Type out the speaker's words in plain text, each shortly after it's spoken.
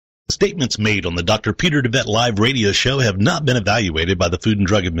statements made on the Dr. Peter DeVette Live radio show have not been evaluated by the Food and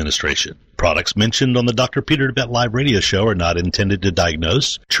Drug Administration. Products mentioned on the Dr. Peter DeVette Live radio show are not intended to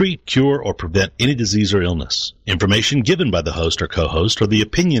diagnose, treat, cure, or prevent any disease or illness. Information given by the host or co-host are the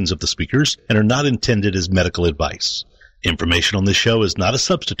opinions of the speakers and are not intended as medical advice. Information on this show is not a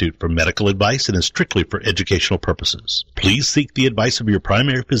substitute for medical advice and is strictly for educational purposes. Please seek the advice of your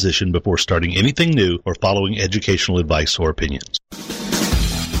primary physician before starting anything new or following educational advice or opinions.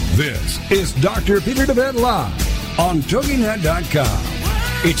 This is Dr. Peter DeVette Live on TogiNet.com.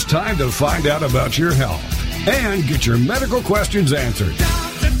 It's time to find out about your health and get your medical questions answered.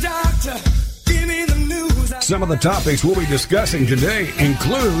 Doctor, give me the news. Some of the topics we'll be discussing today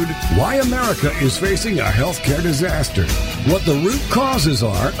include why America is facing a healthcare disaster, what the root causes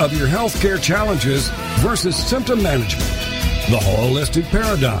are of your healthcare challenges versus symptom management, the holistic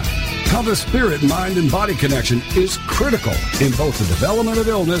paradigm, how the spirit, mind, and body connection is critical in both the development of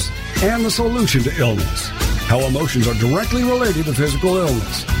illness and the solution to illness, how emotions are directly related to physical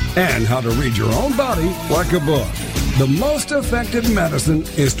illness, and how to read your own body like a book. The most effective medicine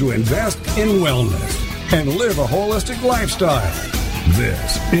is to invest in wellness and live a holistic lifestyle.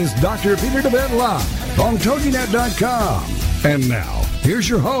 This is Dr. Peter DeVette Live on TogiNet.com. And now, here's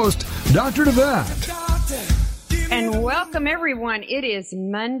your host, Dr. DeVette. And welcome, everyone. It is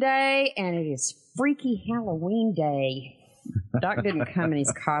Monday, and it is Freaky Halloween Day. Doc didn't come in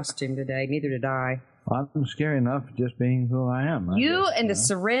his costume today. Neither did I. I'm scary enough just being who I am. You and the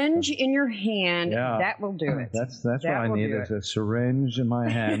syringe in your hand, that will do it. That's what I need is a syringe in my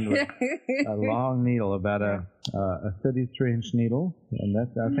hand with a long needle, about a 33-inch needle, and I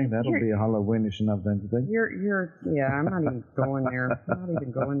think that'll be a Halloweenish enough, don't you think? I'm not even going there. I'm not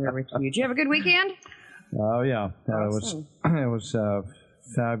even going there with you. Did you have a good weekend? Oh yeah, awesome. It was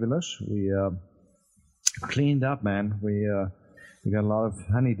fabulous. We cleaned up, man. We got a lot of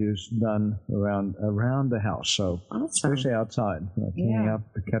honeydews done around the house, so awesome. Especially outside, cleaning up,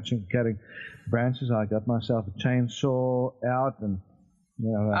 cutting branches. I got myself a chainsaw out, and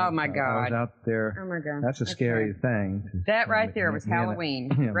oh my God, I was out there. Oh my God, that's a scary thing. That right there was Halloween,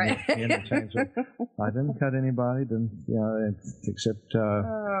 right? I didn't cut anybody, except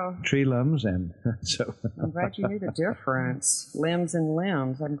tree limbs, and so. I'm glad you knew the difference, limbs and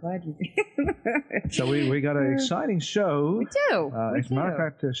limbs. I'm glad you did. So we got an exciting show. We do. As a matter of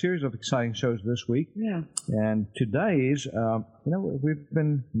fact, a series of exciting shows this week. Yeah. And today's, we've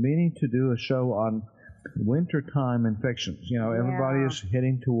been meaning to do a show on wintertime infections. Everybody is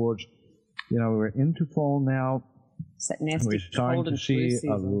heading towards, we're into fall now. That nasty we're starting to see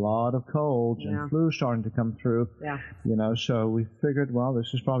a lot of colds and flu starting to come through. Yeah. So we figured, well,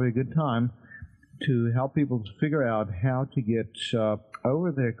 this is probably a good time to help people figure out how to get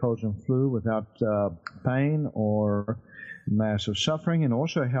over their colds and flu without pain or massive suffering, and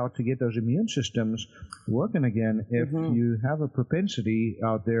also how to get those immune systems working again if you have a propensity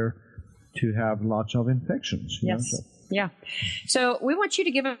out there to have lots of infections. Yes. Yeah. So we want you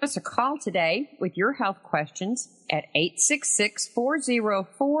to give us a call today with your health questions at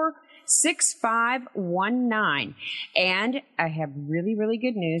 866-404-6519. And I have really, really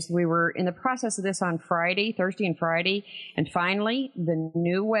good news. We were in the process of this on Thursday and Friday, and finally the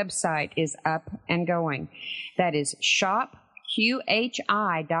new website is up and going. That is shopqhi.com.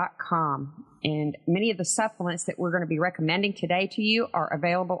 And many of the supplements that we're going to be recommending today to you are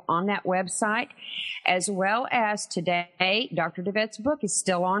available on that website, as well as today, Dr. DeVette's book is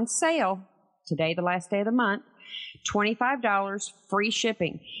still on sale. Today, the last day of the month, $25, free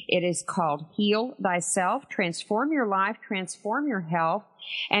shipping. It is called Heal Thyself, Transform Your Life, Transform Your Health,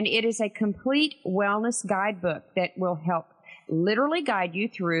 and it is a complete wellness guidebook that will help literally guide you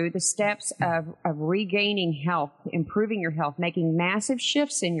through the steps of regaining health, improving your health, making massive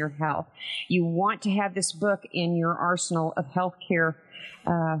shifts in your health. You want to have this book in your arsenal of healthcare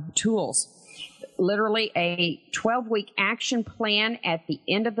tools. Literally a 12-week action plan at the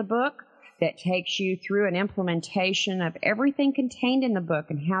end of the book that takes you through an implementation of everything contained in the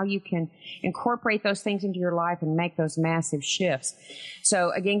book and how you can incorporate those things into your life and make those massive shifts.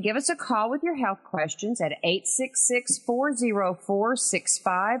 So again, give us a call with your health questions at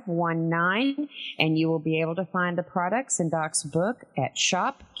 866-404-6519, and you will be able to find the products in Doc's book at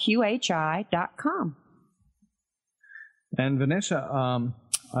shopqhi.com. And Vanessa,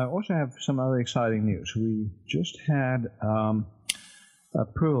 I also have some other exciting news. We just had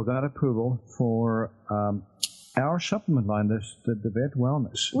got approval for our supplement line, the Vet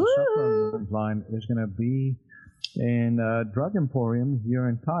Wellness. Woo! The supplement line is going to be in Drug Emporium here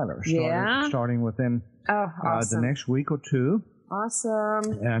in Tyler, starting within the next week or two.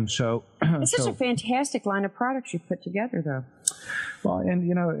 Awesome. And so... It's such a fantastic line of products you put together, though. Well, and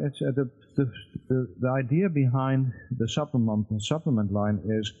it's the idea behind the supplement line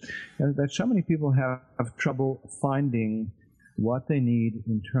is that so many people have trouble finding what they need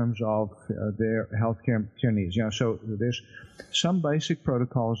in terms of their healthcare needs. So there's some basic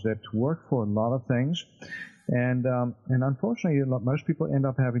protocols that work for a lot of things, and unfortunately, most people end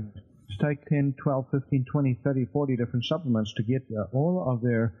up having to take 10, 12, 15, 20, 30, 40 different supplements to get all of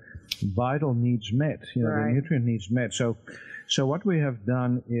their vital needs met, their nutrient needs met. So what we have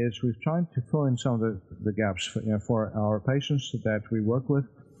done is we've tried to fill in some of the gaps for our patients that we work with,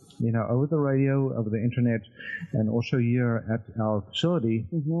 over the radio, over the internet, and also here at our facility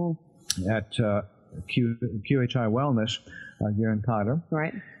at QHI Wellness here in Tyler.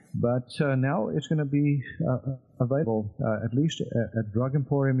 Right. But now it's going to be available at least at Drug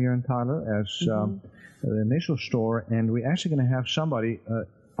Emporium here in Tyler as the initial store, and we're actually going to have somebody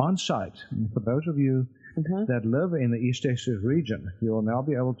on site. And for those of you that live in the East Texas region, you will now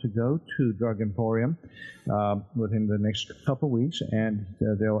be able to go to Drug Emporium within the next couple of weeks, and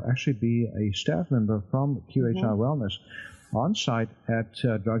there will actually be a staff member from QHI Wellness on site at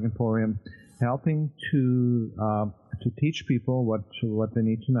Drug Emporium, helping to teach people what they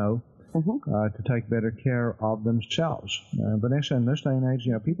need to know to take better care of themselves. Vanessa, in this day and age,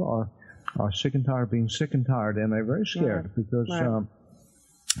 people are sick and tired of being sick and tired, and they're very scared because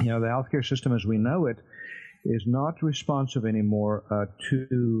the healthcare system as we know it is not responsive anymore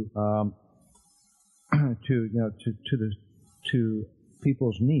to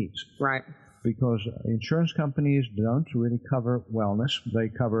people's needs. Right. Because insurance companies don't really cover wellness; they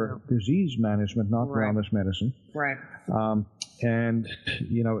cover disease management, not wellness medicine. Right. And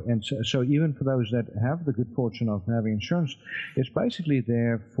so even for those that have the good fortune of having insurance, it's basically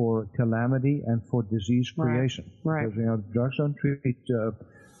there for calamity and for disease creation. Right. Because drugs don't treat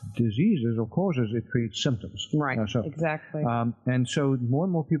diseases or causes; it treats symptoms. Right. Exactly. And so more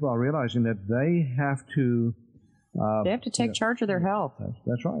and more people are realizing that they have to. They have to take charge of their health.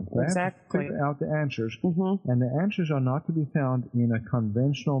 That's right. They have to figure out the answers, and the answers are not to be found in a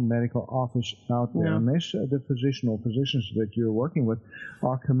conventional medical office out there, unless the physician or physicians that you're working with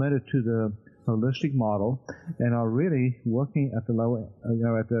are committed to the holistic model and are really working at the lower,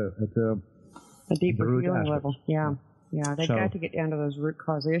 at the deeper root healing aspects. level. Yeah. Yeah, they've got to get down to those root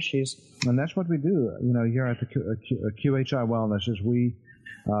cause issues. And that's what we do, here at the QHI Wellness, is we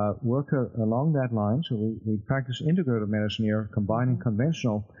work along that line. So we practice integrative medicine here, combining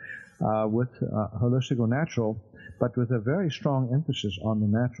conventional with holistic or natural, but with a very strong emphasis on the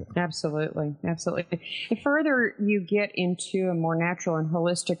natural. Absolutely. Absolutely. The further you get into a more natural and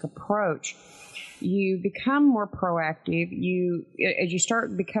holistic approach, you become more proactive. As you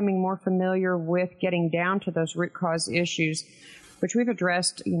start becoming more familiar with getting down to those root cause issues, which we've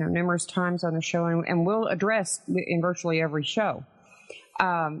addressed, numerous times on the show, and we'll address in virtually every show.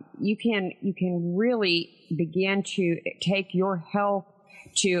 You can really begin to take your health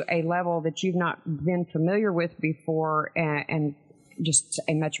to a level that you've not been familiar with before, and just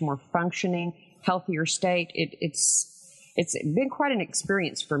a much more functioning, healthier state. It's been quite an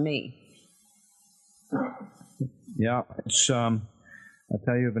experience for me. Yeah, it's I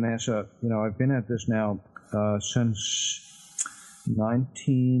tell you, Vanessa, I've been at this now since I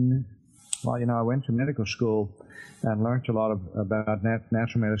went to medical school and learned a lot about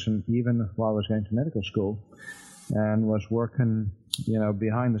natural medicine even while I was going to medical school, and was working,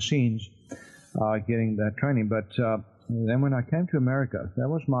 behind the scenes, getting that training. But then when I came to America, that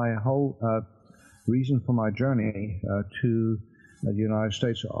was my whole reason for my journey to the United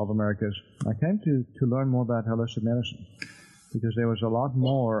States of America. I came to learn more about holistic medicine, because there was a lot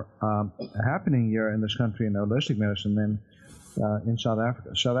more happening here in this country in holistic medicine than in South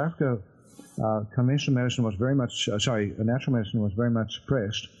Africa. South Africa, conventional medicine was very much, natural medicine was very much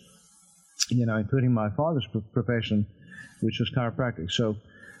suppressed, including my father's profession, which was chiropractic. So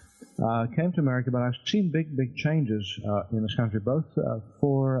I came to America, but I've seen big changes in this country, both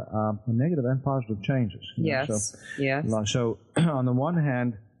for negative and positive changes. Yes. So on the one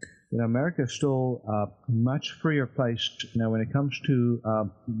hand, America is still a much freer place, when it comes to,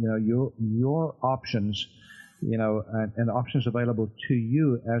 your options, and options available to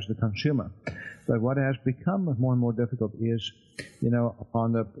you as the consumer. But what has become more and more difficult is,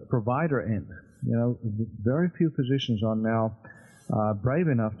 on the provider end, very few physicians are now brave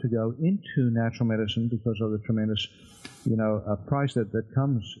enough to go into natural medicine because of the tremendous, price that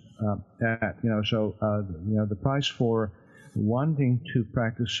comes at, the price for wanting to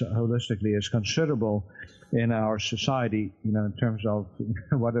practice holistically is considerable in our society, in terms of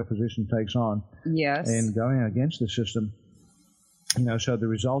what a physician takes on. Yes. And going against the system, so the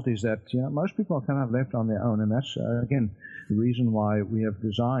result is that, most people are kind of left on their own. And that's, again, the reason why we have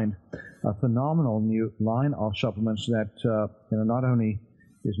designed a phenomenal new line of supplements that not only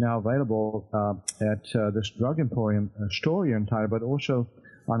is now available at this Drug Emporium store here in Tyler, but also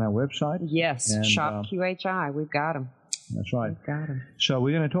on our website. Yes, and, Shop QHI. We've got them. That's right. We've got them. So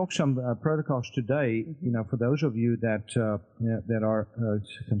we're going to talk some protocols today. For those of you that are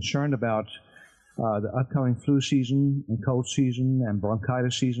concerned about the upcoming flu season and cold season and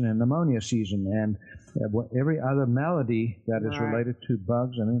bronchitis season and pneumonia season and every other malady that is related to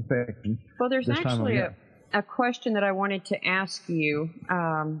bugs and infection. Well, there's actually a question that I wanted to ask you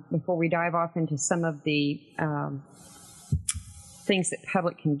before we dive off into some of the things that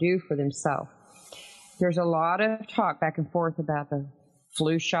public can do for themselves. There's a lot of talk back and forth about the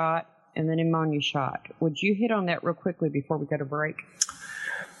flu shot and the pneumonia shot. Would you hit on that real quickly before we go to break?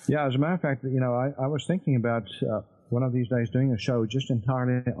 Yeah, as a matter of fact, I was thinking about one of these days doing a show just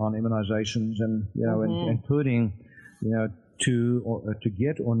entirely on immunizations and, including, to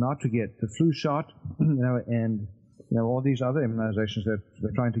get or not to get the flu shot, and all these other immunizations that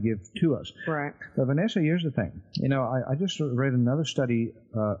they're trying to give to us. Right. But Vanessa, here's the thing. I just read another study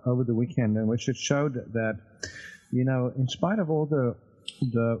over the weekend in which it showed that, in spite of all the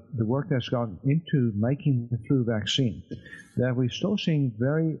work that's gone into making the flu vaccine, that we're still seeing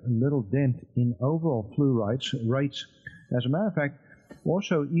very little dent in overall flu rates. As a matter of fact,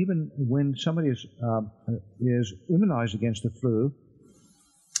 also even when somebody is immunized against the flu,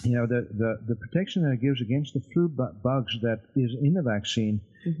 the protection that it gives against the flu bugs that is in the vaccine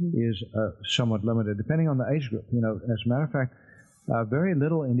is somewhat limited, depending on the age group. As a matter of fact, very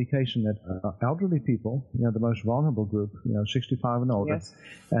little indication that elderly people, the most vulnerable group, 65 and older, yes,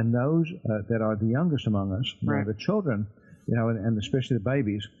 and those that are the youngest among us, the children, and especially the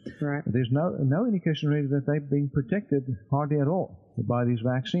babies, there's no indication really that they're being protected hardly at all by these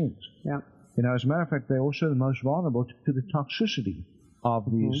vaccines. Yeah. As a matter of fact, they're also the most vulnerable to the toxicity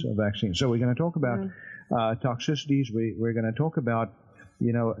of these vaccines. So we're going to talk about toxicities. We're going to talk about,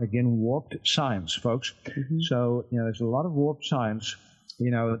 again, warped science, folks. So, there's a lot of warped science,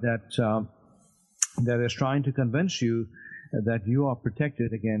 that is trying to convince you that you are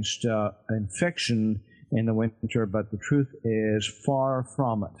protected against infection in the winter, but the truth is far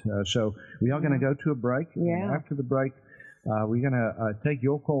from it. So we are going to go to a break. Yeah. And after the break, we're going to take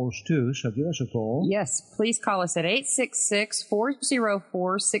your calls, too, so give us a call. Yes, please call us at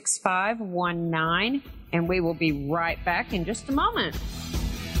 866-404-6519, and we will be right back in just a moment.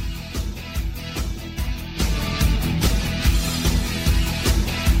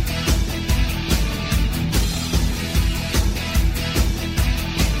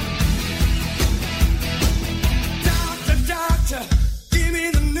 Doctor, give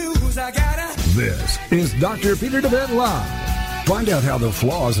me the news, I gotta... This is Dr. Peter DeVette Live. Find out how the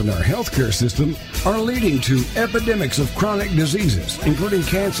flaws in our healthcare system are leading to epidemics of chronic diseases, including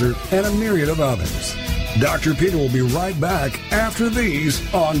cancer and a myriad of others. Dr. Peter will be right back after these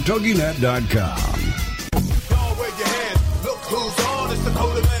on TogiNet.com. Y'all wave your hands, look who's on. It's the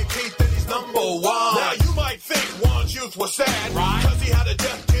Dakota Man Keith, and he's number one. Now you might think Juan's youth was sad, right? Cause he had a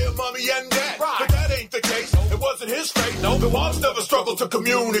death, dear mommy and dad. Right. But that ain't the case, it wasn't his fate. No, the Juan's never struggled to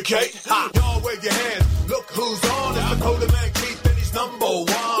communicate. Y'all wave your hands, look who's on. It's the Dakota Man Keith, and he's number one.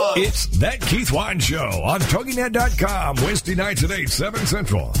 It's That Keith Wan Show on TogiNet.com, Wednesday nights at 8, 7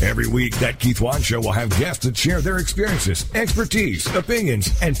 Central. Every week, That Keith Wan Show will have guests that share their experiences, expertise,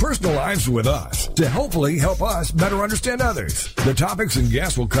 opinions, and personal lives with us to hopefully help us better understand others. The topics and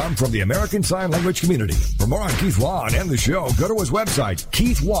guests will come from the American Sign Language community. For more on Keith Wan and the show, go to his website,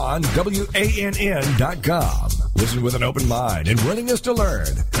 KeithWan.com. Listen with an open mind and willingness to learn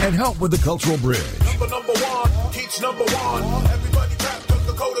and help with the cultural bridge. Number one, Keith's number one. Everybody clap cause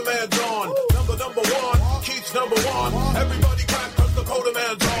Dakota Man's on. Number one, Keith's number one. Everybody clap cause Dakota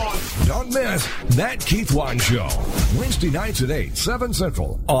Man's on. Don't miss That Keith Wan Show. Wednesday nights at 8, 7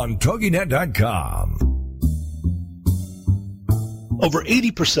 Central on TogiNet.com. Over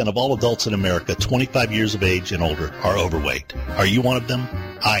 80% of all adults in America 25 years of age and older are overweight. Are you one of them?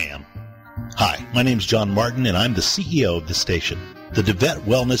 I am. Hi, my name's John Martin, and I'm the CEO of this station. The DeVette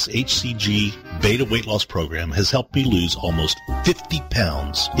Wellness HCG Beta Weight Loss Program has helped me lose almost 50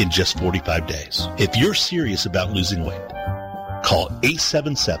 pounds in just 45 days. If you're serious about losing weight, call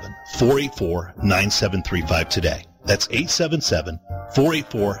 877-484-9735 today. That's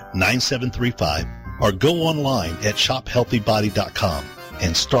 877-484-9735, or go online at shophealthybody.com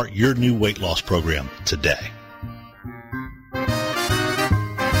and start your new weight loss program today.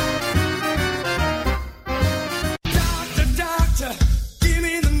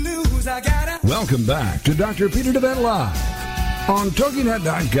 Welcome back to Dr. Peter DeVette Live on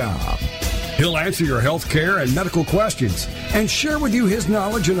TogiNet.com. He'll answer your health care and medical questions and share with you his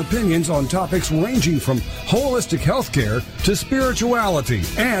knowledge and opinions on topics ranging from holistic health care to spirituality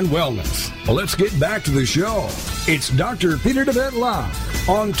and wellness. Well, let's get back to the show. It's Dr. Peter DeVette Live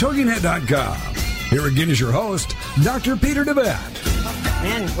on TogiNet.com. Here again is your host, Dr. Peter DeVette.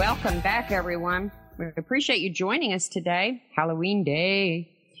 And welcome back, everyone. We appreciate you joining us today, Halloween Day.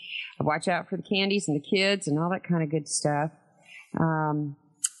 Watch out for the candies and the kids and all that kind of good stuff.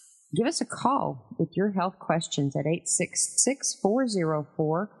 Give us a call with your health questions at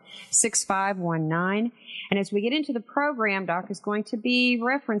 866-404-6519. And as we get into the program, Doc is going to be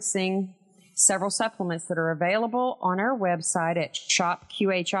referencing several supplements that are available on our website at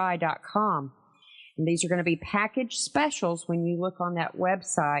shopqhi.com. And these are going to be package specials when you look on that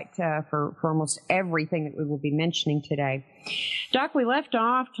website for almost everything that we will be mentioning today. Doc, we left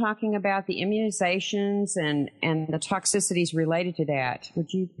off talking about the immunizations and the toxicities related to that.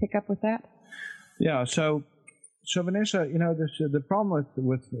 Would you pick up with that? Yeah, so Vanessa, the problem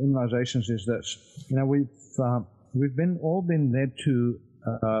with immunizations is this. We've all been led to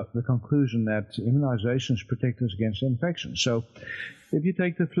the conclusion that immunizations protect us against infection. So if you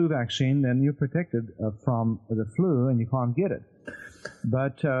take the flu vaccine, then you're protected from the flu and you can't get it.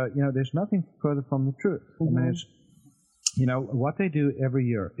 But, there's nothing further from the truth. Mm-hmm. I mean, what they do every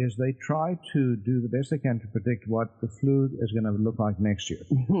year is they try to do the best they can to predict what the flu is going to look like next year.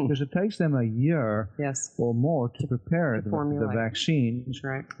 Mm-hmm. Because it takes them a year or more to prepare the vaccines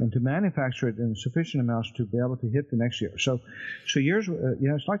and to manufacture it in sufficient amounts to be able to hit the next year. So years,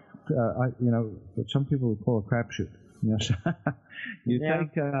 it's like, what some people would call a crapshoot.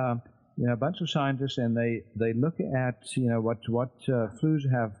 Take a bunch of scientists and they look at what flus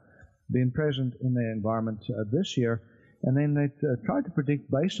have been present in the environment this year, and then they try to predict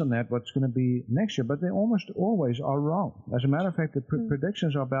based on that what's going to be next year, but they almost always are wrong. As a matter of fact, the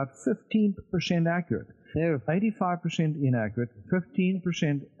predictions are about 15% accurate, 85% inaccurate,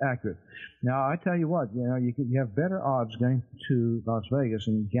 15% accurate. Now, I tell you what, you have better odds going to Las Vegas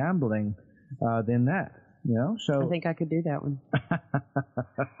and gambling than that. So I think I could do that one.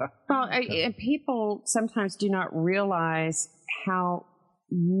 Well, people sometimes do not realize how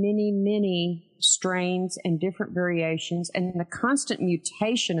many strains and different variations and the constant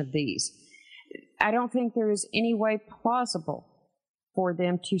mutation of these. I don't think there is any way plausible for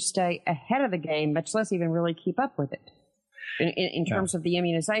them to stay ahead of the game, much less even really keep up with it in terms of the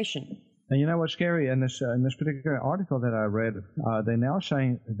immunization. And you know what's scary? In this particular article that I read, they're now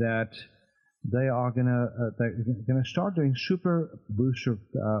saying that they are going to start doing super booster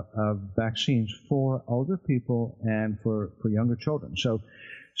vaccines for older people and for younger children.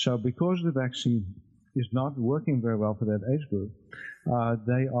 So because the vaccine is not working very well for that age group,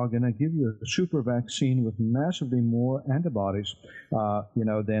 they are going to give you a super vaccine with massively more antibodies,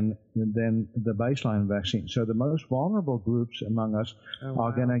 than the baseline vaccine. So the most vulnerable groups among us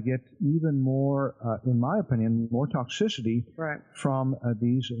are going to get even more, in my opinion, more toxicity from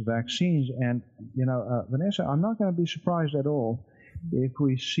these vaccines. And Vanessa, I'm not going to be surprised at all if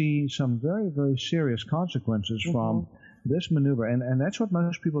we see some very, very serious consequences from this maneuver, and that's what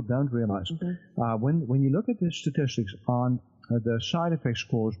most people don't realize. When you look at the statistics on the side effects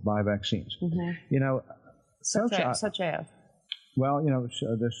caused by vaccines, such as. Well,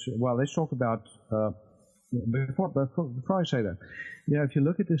 let's talk about before I say that. If you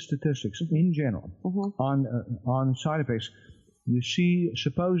look at the statistics in general on side effects, you see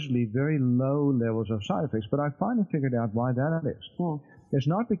supposedly very low levels of side effects, but I finally figured out why that is. It's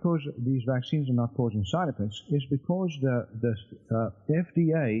not because these vaccines are not causing side effects. It's because the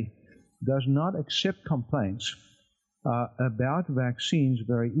FDA does not accept complaints about vaccines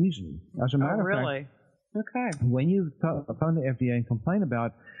very easily. As a matter of fact, when you phone the FDA and complain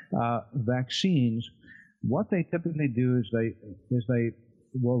about vaccines, what they typically do is they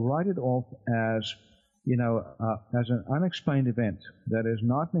will write it off as as an unexplained event that is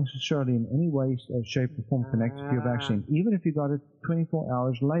not necessarily in any way, shape, or form connected to your vaccine, even if you got it 24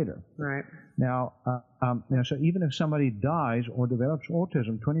 hours later. Right. Now, so even if somebody dies or develops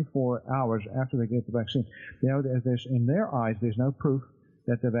autism 24 hours after they get the vaccine, there's in their eyes, there's no proof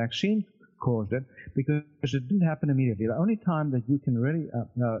that the vaccine caused it because it didn't happen immediately. The only time that you can really,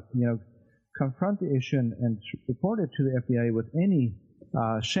 confront the issue and report it to the FDA with any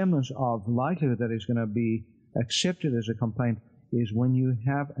semblance of likelihood that it's going to be accepted as a complaint is when you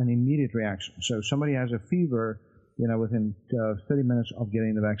have an immediate reaction. So somebody has a fever, within 30 minutes of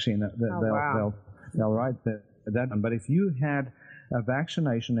getting the vaccine, they'll write that. But if you had a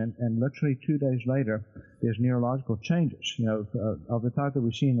vaccination, and literally 2 days later, there's neurological changes, of the type that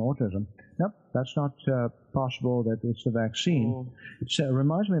we see in autism. Nope, that's not possible that it's the vaccine. It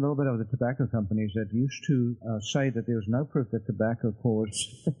reminds me a little bit of the tobacco companies that used to say that there was no proof that tobacco caused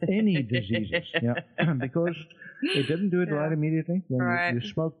any diseases, because it didn't do it right immediately. Right. You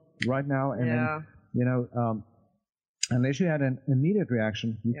smoke right now, and then, unless you had an immediate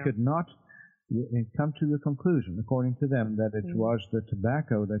reaction, you could not come to the conclusion, according to them, that it was the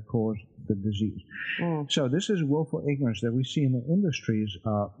tobacco that caused the disease. So this is willful ignorance that we see in the industries,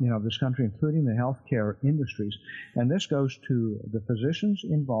 of this country, including the healthcare industries. And this goes to the physicians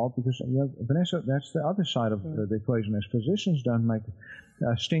involved, because, Vanessa, that's the other side of the equation, is physicians don't make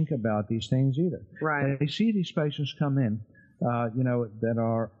a stink about these things either. Right. They see these patients come in, that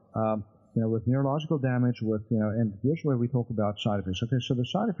are, with neurological damage, and here's where we talk about side effects. Okay, so the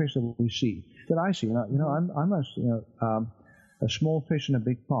side effects that we see, that I see, I'm a small fish in a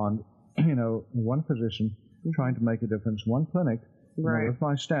big pond, one physician trying to make a difference, one clinic, with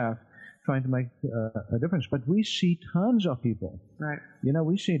my staff trying to make a difference. But we see tons of people. Right.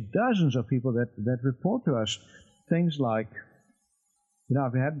 We see dozens of people that report to us things like,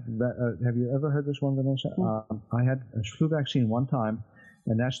 have you ever heard this one, Vanessa? I had a flu vaccine one time,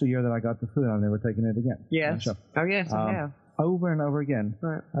 and that's the year that I got the flu, and they were taking it again. Yes. So, yes, I have. Over and over again.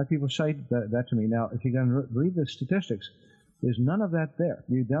 Right. I have people say that to me. Now, if you can read the statistics, there's none of that there.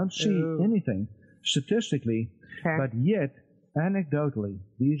 You don't see anything statistically, but yet, anecdotally,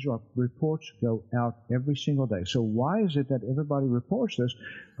 these reports go out every single day. So why is it that everybody reports this,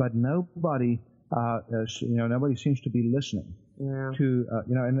 but nobody, nobody seems to be listening to,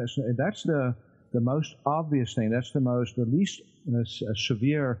 and that's the most obvious thing. That's the least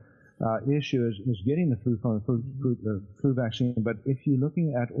severe issue is getting the flu from the flu vaccine. But if you're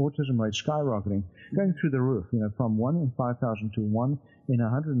looking at autism rates skyrocketing, going through the roof, from 1 in 5,000 to 1 in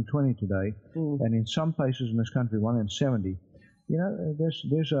 120 today, and in some places in this country 1 in 70. There's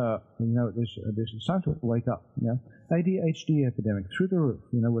it's time to wake up. ADHD epidemic through the roof.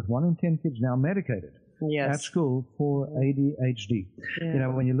 With 1 in 10 kids now medicated. Yes. At school for ADHD.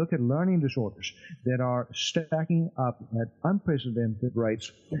 When you look at learning disorders that are stacking up at unprecedented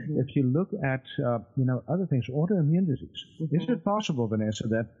rates, if you look at, other things, autoimmune disease, is it possible, Vanessa,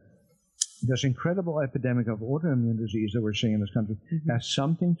 that this incredible epidemic of autoimmune disease that we're seeing in this country has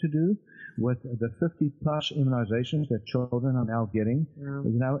something to do with the 50-plus immunizations that children are now getting,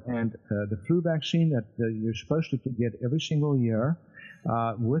 and the flu vaccine that you're supposed to get every single year,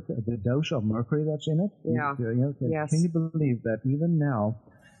 with the dose of mercury that's in it. Yes. Can you believe that even now,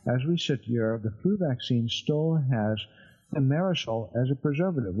 as we sit here, the flu vaccine still has thimerosal as a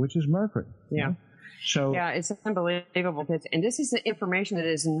preservative, which is mercury. Yeah. So it's unbelievable. And this is the information that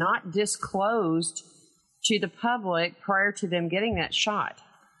is not disclosed to the public prior to them getting that shot.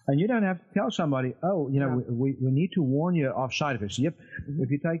 And you don't have to tell somebody, we need to warn you of side effects. Yep.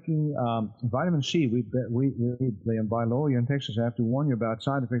 If you're taking vitamin C, by law here in Texas, I have to warn you about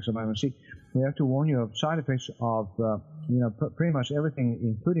side effects of vitamin C. We have to warn you of side effects of, pretty much everything,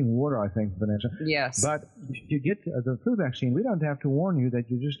 including water, I think, Vanessa. Yes. But if you get the flu vaccine, we don't have to warn you that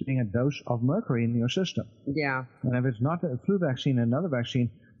you're just getting a dose of mercury in your system. Yeah. And if it's not a flu vaccine, another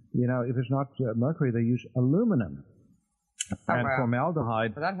vaccine, if it's not mercury, they use aluminum. And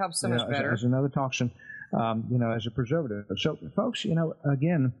formaldehyde. Well, that helps so much better. As another toxin, as a preservative. So, folks,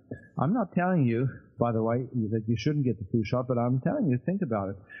 again, I'm not telling you, by the way, that you shouldn't get the flu shot, but I'm telling you, think about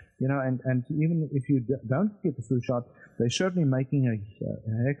it. And even if you don't get the flu shot, they're certainly making a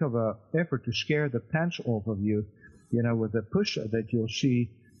heck of a effort to scare the pants off of you, with the push that you'll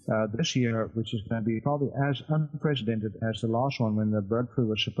see this year, which is going to be probably as unprecedented as the last one when the bird flu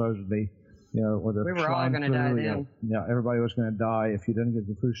was supposedly, or the we were all going to die then. Everybody was going to die if you didn't get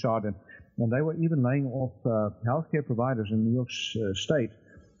the flu shot. And they were even laying off healthcare providers in New York State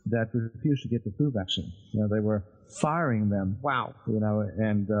that refused to get the flu vaccine. They were firing them. Wow.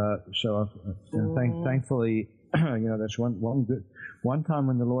 Thankfully, that's one time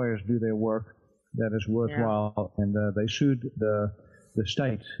when the lawyers do their work that is worthwhile. And they sued the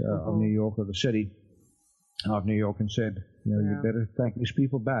state of New York, or the city of New York, and said, you better take these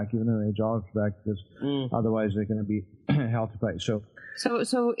people back, even though their jobs back, because otherwise they're going to be held to pay. So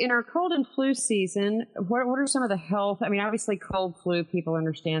in our cold and flu season, what are some of the health? I mean, obviously cold flu, people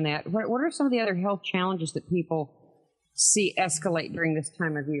understand that. What are some of the other health challenges that people see escalate during this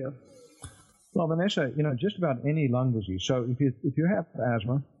time of year? Well, Vanessa, just about any lung disease. So if you have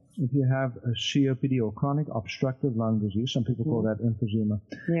asthma, if you have a COPD or chronic obstructive lung disease, some people call that emphysema.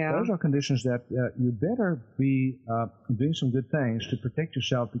 Yeah. Those are conditions that you better be doing some good things to protect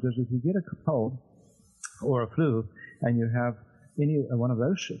yourself, because if you get a cold or a flu and you have any one of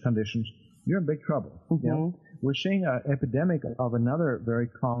those conditions, you're in big trouble. Mm-hmm. You know? We're seeing an epidemic of another very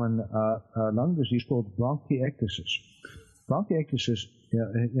common lung disease called bronchiectasis. Bronchiectasis,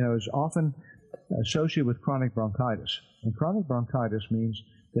 is often associated with chronic bronchitis. And chronic bronchitis means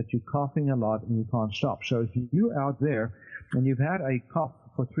that you're coughing a lot and you can't stop. So if you're out there and you've had a cough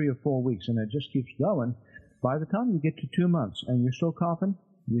for 3 or 4 weeks and it just keeps going, by the time you get to 2 months and you're still coughing,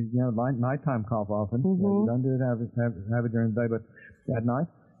 nighttime cough often. Mm-hmm. You don't do it have it during the day, but at night,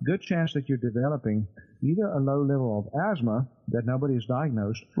 good chance that you're developing either a low level of asthma that nobody has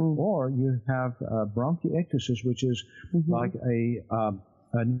diagnosed, or you have bronchiectasis, which is like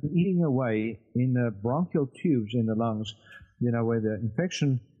an eating away in the bronchial tubes in the lungs, where the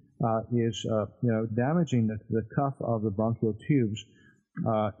infection is damaging the cuff of the bronchial tubes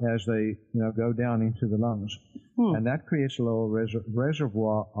as they go down into the lungs, and that creates a little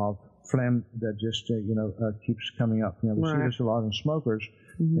reservoir of phlegm that just keeps coming up. We see this a lot in smokers.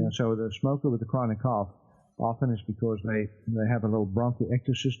 So the smoker with the chronic cough often is because they have a little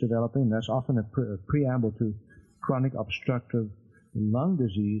bronchiectasis developing. That's often a preamble to chronic obstructive lung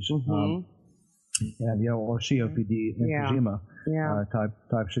disease, or COPD, emphysema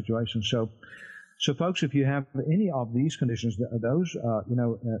type situation. So folks, if you have any of these conditions, those,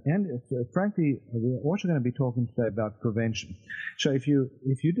 frankly, we're also going to be talking today about prevention. So if you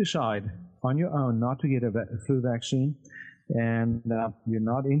decide on your own not to get a flu vaccine, and you're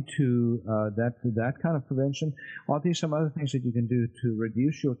not into that kind of prevention, are there some other things that you can do to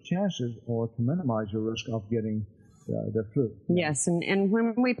reduce your chances or to minimize your risk of getting the flu? Yes, and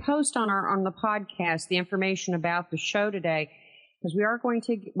when we post on the podcast the information about the show today, because we are going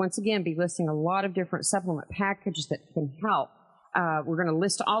to once again be listing a lot of different supplement packages that can help. We're going to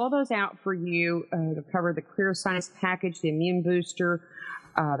list all of those out for you to cover the Clear Science package, the immune booster,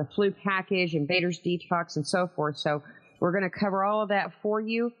 the flu package, Invaders Detox, and so forth. So we're going to cover all of that for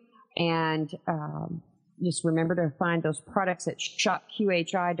you, and just remember to find those products at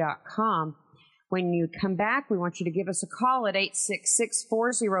shopqhi.com. When you come back, we want you to give us a call at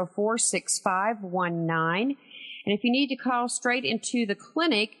 866-404-6519. And if you need to call straight into the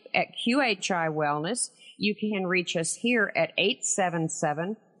clinic at QHI Wellness, you can reach us here at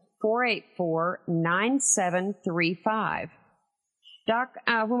 877-484-9735. Doc,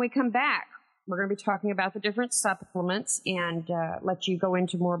 when we come back, we're going to be talking about the different supplements and let you go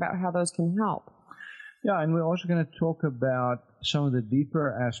into more about how those can help. Yeah, and we're also going to talk about some of the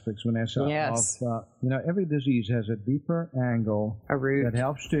deeper aspects, Vanessa, of, every disease has a deeper angle that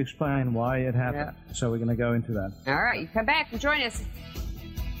helps to explain why it happened. Yeah. So we're going to go into that. All right, you come back and join us.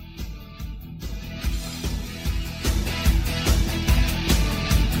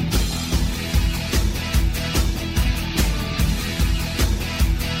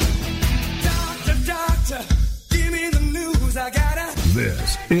 Doctor, give me the news. I gotta.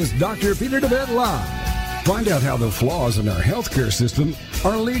 This is Dr. Peter DeVette Live. Find out how the flaws in our healthcare system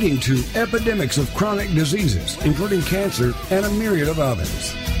are leading to epidemics of chronic diseases, including cancer and a myriad of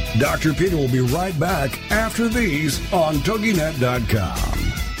others. Dr. Peter will be right back after these on TogiNet.com.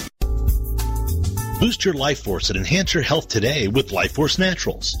 Boost your life force and enhance your health today with Life Force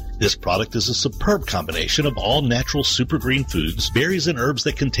Naturals. This product is a superb combination of all natural super green foods, berries, and herbs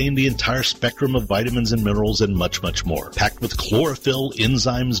that contain the entire spectrum of vitamins and minerals and much, much more. Packed with chlorophyll,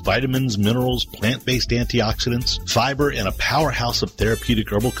 enzymes, vitamins, minerals, plant-based antioxidants, fiber, and a powerhouse of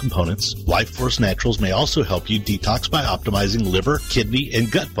therapeutic herbal components, Life Force Naturals may also help you detox by optimizing liver, kidney,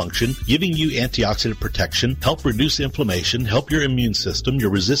 and gut function, giving you antioxidant protection, help reduce inflammation, help your immune system, your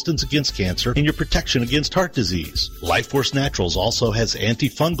resistance against cancer, and your protection against heart disease. Life Force Naturals also has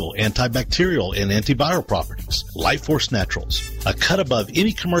antifungal, antibacterial, and antiviral properties. Life Force Naturals, a cut above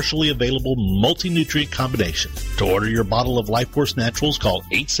any commercially available multi-nutrient combination. To order your bottle of Life Force Naturals, call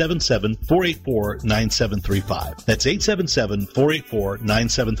 877-484-9735. That's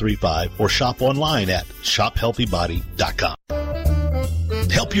 877-484-9735, or shop online at shophealthybody.com.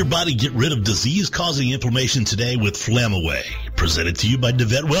 Help your body get rid of disease-causing inflammation today with Flamaway. Presented to you by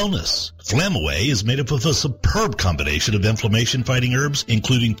DeVette Wellness. Flamaway is made up of a superb combination of inflammation-fighting herbs,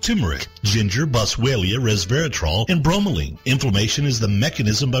 including turmeric, ginger, boswellia, resveratrol, and bromelain. Inflammation is the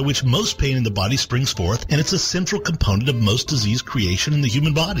mechanism by which most pain in the body springs forth, and it's a central component of most disease creation in the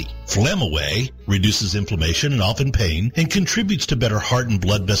human body. Flamaway reduces inflammation and often pain, and contributes to better heart and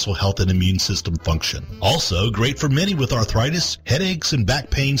blood vessel health and immune system function. Also great for many with arthritis, headaches, and back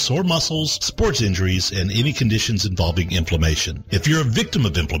pain, sore muscles, sports injuries, and any conditions involving inflammation. If you're a victim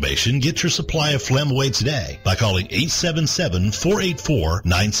of inflammation, get your supply of Flamaway today by calling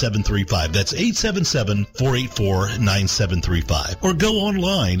 877-484-9735. That's 877-484-9735. Or go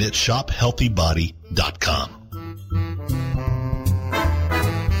online at shophealthybody.com.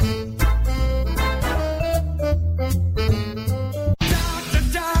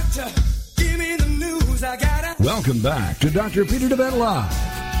 Welcome back to Dr. Peter DeVette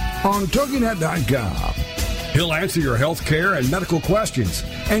Live on TogiNet.com. He'll answer your health care and medical questions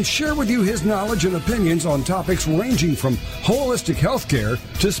and share with you his knowledge and opinions on topics ranging from holistic health care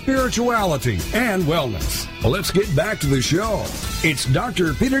to spirituality and wellness. Let's get back to the show. It's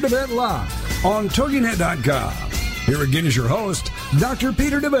Dr. Peter DeVette Live on TogiNet.com. Here again is your host, Dr.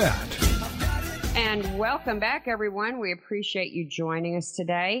 Peter DeVette. And welcome back, everyone. We appreciate you joining us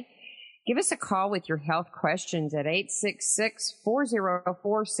today. Give us a call with your health questions at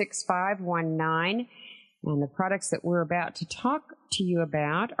 866-404-6519. And the products that we're about to talk to you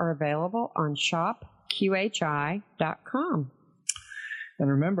about are available on shopqhi.com. And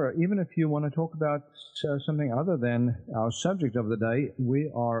remember, even if you want to talk about something other than our subject of the day,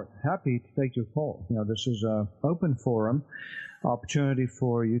 we are happy to take your call. You know, this is an open forum, opportunity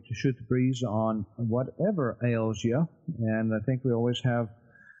for you to shoot the breeze on whatever ails you. And I think we always have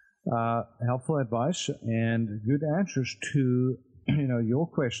helpful advice and good answers to your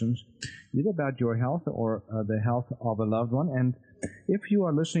questions, either about your health or the health of a loved one. And if you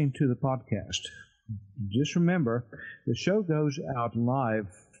are listening to the podcast, just remember the show goes out live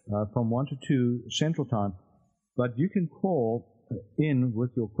from 1 to 2 Central Time, but you can call in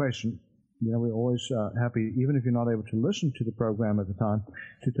with your question. You know, we're always happy, even if you're not able to listen to the program at the time,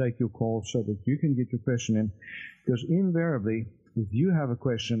 to take your call so that you can get your question in. Because invariably, if you have a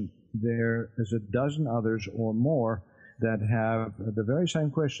question, there is a dozen others or more that have the very same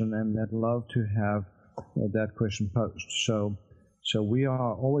question and that love to have that question posed. So we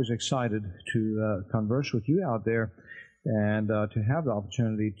are always excited to converse with you out there and to have the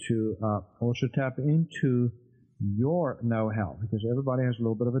opportunity to also tap into your know-how, because everybody has a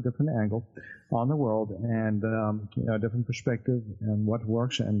little bit of a different angle on the world and a different perspective and what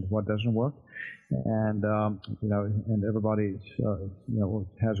works and what doesn't work. And and everybody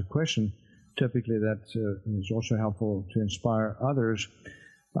has a question typically that is also helpful to inspire others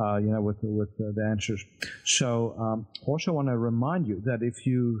with the answers. So also want to remind you that if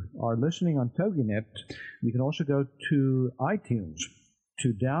you are listening on TogiNet, you can also go to iTunes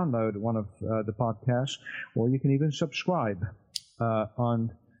to download one of the podcasts, or you can even subscribe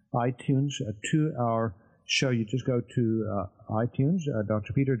on iTunes to our show. You just go to iTunes,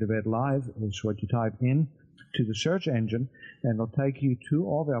 Dr. Peter DeVette Live is what you type in to the search engine, and it'll take you to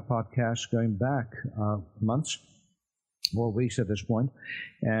all of our podcasts going back months or weeks at this point,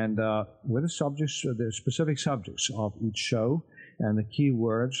 and with the subjects, the specific subjects of each show and the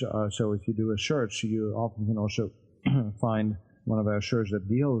keywords. So if you do a search, you often can also find one of our shows that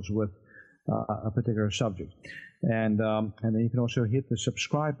deals with a particular subject. And then you can also hit the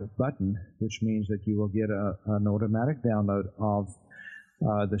subscribe button, which means that you will get an automatic download of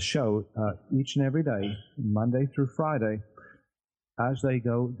the show each and every day, Monday through Friday, as they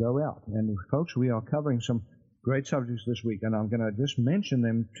go out. And folks, we are covering some great subjects this week, and I'm going to just mention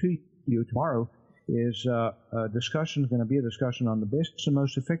them to you. Tomorrow is going to be a discussion on the best and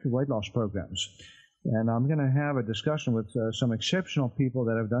most effective weight loss programs. And I'm going to have a discussion with some exceptional people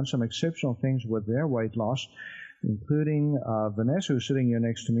that have done some exceptional things with their weight loss, including Vanessa, who's sitting here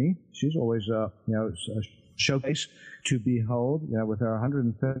next to me. She's always, a showcase to behold, with her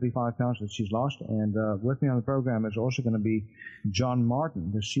 135 pounds that she's lost. And with me on the program is also going to be John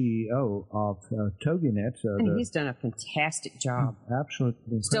Martin, the CEO of TogiNet. And he's done a fantastic job.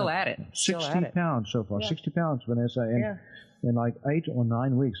 Absolutely. Still at it. 60 pounds so far. Yeah. 60 pounds, Vanessa, in like 8 or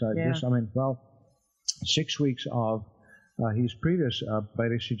 9 weeks. 6 weeks of his previous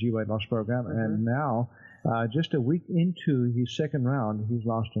beta-HCG weight loss program, and now just a week into his second round, he's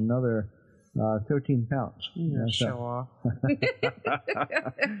lost another 13 pounds. Show off.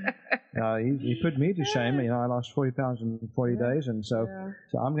 He put me to shame. I lost 40 pounds in 40 days, and so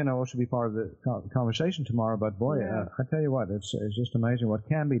I'm going to also be part of the conversation tomorrow. But boy, I tell you what, it's just amazing what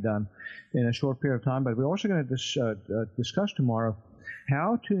can be done in a short period of time. But we're also going to discuss tomorrow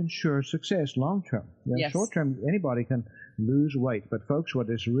how to ensure success long term. Short term, anybody can lose weight, but folks, what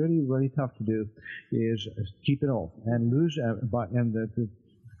is really, really tough to do is keep it off and lose. And the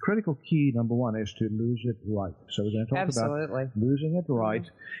critical key, number one, is to lose it right. So we're going to talk about losing it right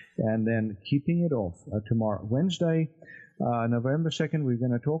and then keeping it off tomorrow. Wednesday, November 2nd, we're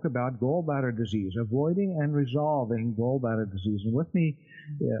going to talk about gallbladder disease, avoiding and resolving gallbladder disease. And with me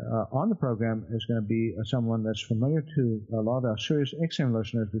on the program is going to be someone that's familiar to a lot of our Sirius XM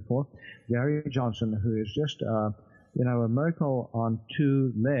listeners before, Gary Johnson, who is just a miracle on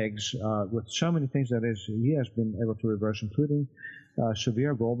 2 legs with so many things that he has been able to reverse, including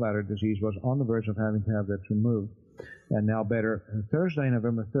severe gallbladder disease, was on the verge of having to have that removed. and now better. Thursday,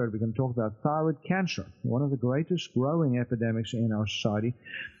 November 3rd, we're going to talk about thyroid cancer, one of the greatest growing epidemics in our society.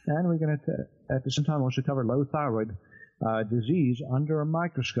 And we're going to, at the same time, also cover low thyroid disease under a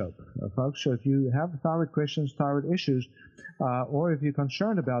microscope. Folks, so if you have thyroid questions, thyroid issues, or if you're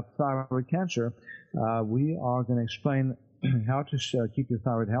concerned about thyroid cancer, we are going to explain how to keep your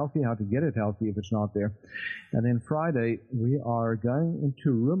thyroid healthy, how to get it healthy if it's not there. And then Friday, we are going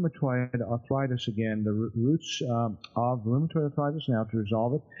into rheumatoid arthritis again, the roots of rheumatoid arthritis, and how to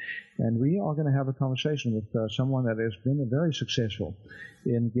resolve it. And we are going to have a conversation with someone that has been very successful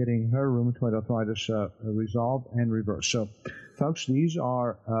in getting her rheumatoid arthritis resolved and reversed. So, folks, these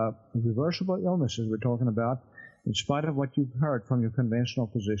are reversible illnesses we're talking about, in spite of what you've heard from your conventional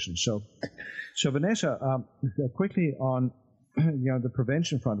physicians. So Vanessa, quickly on the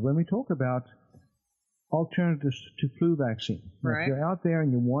prevention front, when we talk about alternatives to flu vaccine, right. If you're out there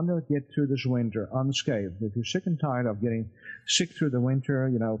and you want to get through this winter unscathed, if you're sick and tired of getting sick through the winter,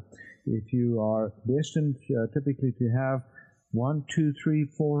 if you are destined typically to have 1, 2, 3,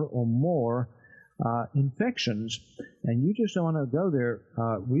 4 or more infections, and you just don't want to go there,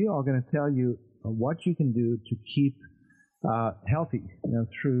 we are going to tell you what you can do to keep healthy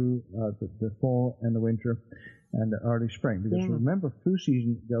through the fall and the winter and the early spring. Because remember, flu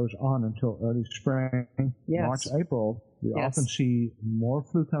season goes on until early spring, March, April. We often see more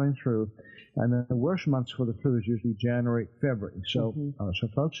flu coming through. And then the worst months for the flu is usually January, February. So, so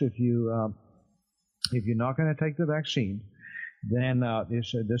folks, if you're not going to take the vaccine, then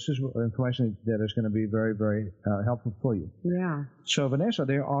this is information that is going to be very, very helpful for you. Yeah. So, Vanessa,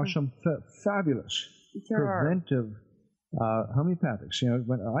 there are some fabulous preventive homeopathics.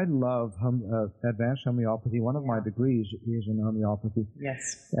 When I love advanced homeopathy. One of my degrees is in homeopathy.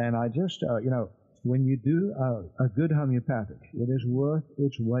 Yes. And I just, when you do a good homeopathic, it is worth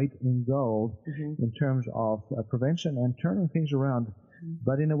its weight in gold in terms of prevention and turning things around,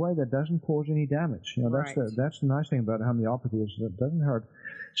 but in a way that doesn't cause any damage. That's the nice thing about homeopathy, is it doesn't hurt.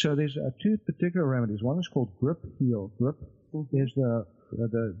 So there's two particular remedies. One is called Grip Heal. Grip is the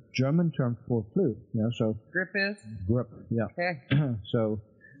German term for flu. So Grip is? Grip, yeah. Okay. So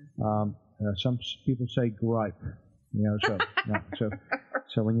some people say gripe.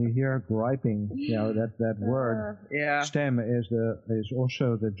 So when you hear griping, that word stem is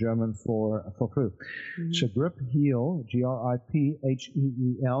also the German for flu. So Grip Heal,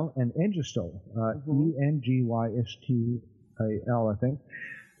 GRIPHEEL, and Engystol, ENGYSTAL, I think.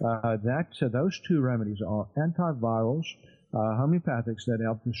 Those two remedies are antivirals, homeopathics that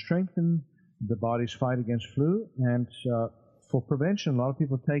help to strengthen the body's fight against flu. And for prevention, a lot of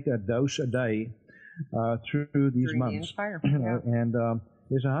people take a dose a day through these months. And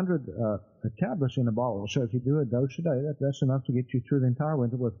there's 100 tablets in a bottle. So if you do a dose a day, that's enough to get you through the entire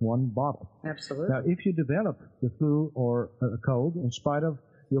winter with one bottle. Absolutely. Now, if you develop the flu or a cold, in spite of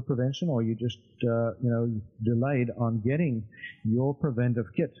your prevention, or you just delayed on getting your preventive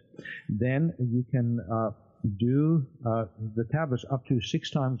kit, then you can do the tablets up to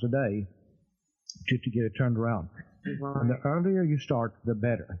 6 times a day to get it turned around. Right. And the earlier you start, the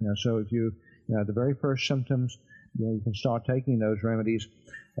better. So if you the very first symptoms, you can start taking those remedies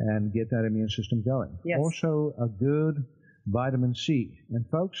and get that immune system going. Yes. Also, a good vitamin C. And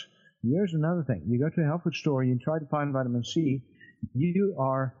folks, here's another thing. You go to a health food store, you try to find vitamin C, you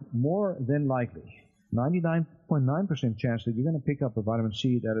are more than likely, 99.9% chance that you're going to pick up a vitamin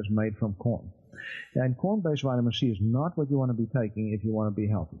C that is made from corn. And corn-based vitamin C is not what you want to be taking if you want to be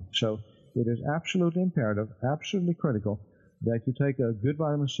healthy. So it is absolutely imperative, absolutely critical, that you take a good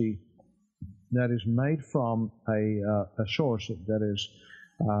vitamin C that is made from a source that is,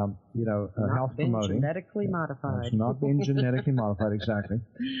 health promoting. Genetically modified. It's not being genetically modified, exactly.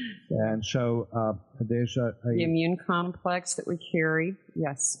 And so there's the immune complex that we carry,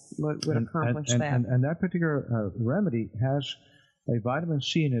 would accomplish that. And that particular remedy has a vitamin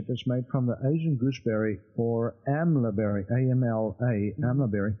C in it that's made from the Asian gooseberry or amla berry, A-M-L-A, amla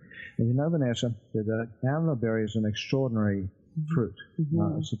berry. And Vanessa, the amla berry is an extraordinary fruit.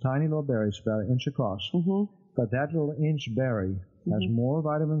 It's a tiny little berry. It's about 1 inch across. But that little inch berry has more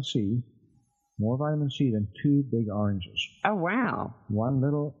vitamin C than 2 big oranges. Oh, wow. One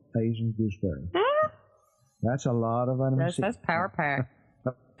little Asian gooseberry. That's a lot of vitamin C. That's power pack.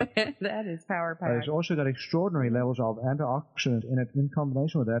 That is power pack. It's also got extraordinary levels of antioxidants in it in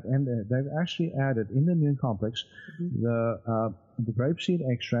combination with that. And they've actually added in the immune complex the grapeseed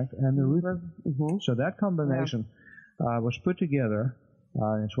extract and the root. So that combination was put together.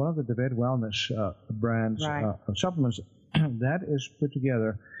 It's one of the DeVet Wellness brands of supplements that is put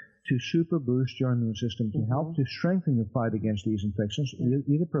together to super boost your immune system, to help to strengthen your fight against these infections,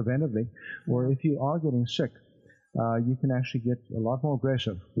 either preventively or if you are getting sick, you can actually get a lot more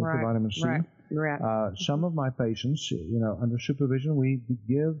aggressive with the vitamin C. Right. Some of my patients, under supervision, we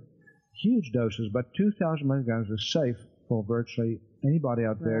give huge doses, but 2,000 milligrams is safe for virtually anybody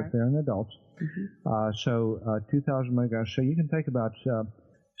out there if they're an adult. Mm-hmm. So 2,000 milligrams. So you can take about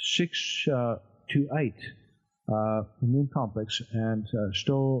 6 to 8 immune complex and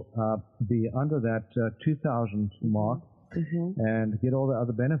still be under that 2,000 mark. Mm-hmm. And get all the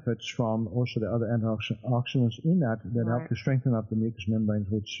other benefits from also the other antioxidants in that help to strengthen up the mucous membranes,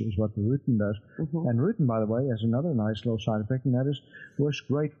 which is what the rutin does. Mm-hmm. And rutin, by the way, has another nice little side effect, and that is works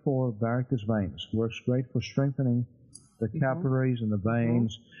great for varicose veins, works great for strengthening the capillaries and the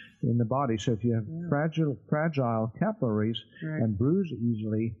veins in the body. So if you have fragile capillaries and bruise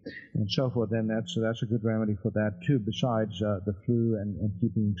easily and so forth, then that's a good remedy for that too, besides the flu and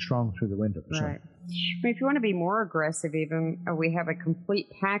keeping strong through the winter. Right. I mean, if you want to be more aggressive even, we have a complete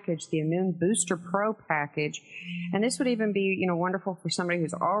package, the Immune Booster Pro package. And this would even be, wonderful for somebody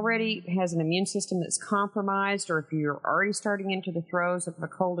who's already has an immune system that's compromised, or if you're already starting into the throes of a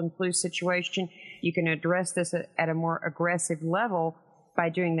cold and flu situation, you can address this at a more aggressive level by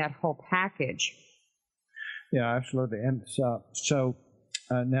doing that whole package. Yeah, absolutely. And so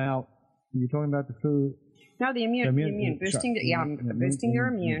now you're talking about the flu. No, the immune boosting. Boosting your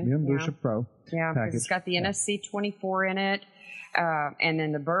immune. Immune Booster Pro. Yeah, because it's got the NSC-24 in it, and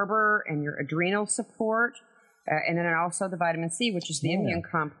then the Berber and your adrenal support, and then also the vitamin C, which is the immune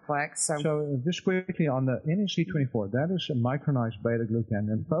complex. So just quickly on the NSC-24, that is a micronized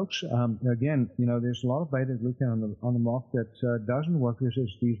beta-glucan. And folks, again, there's a lot of beta-glucan on the market that doesn't work because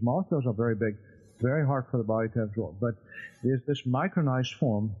these molecules are very big, very hard for the body to absorb. But there's this micronized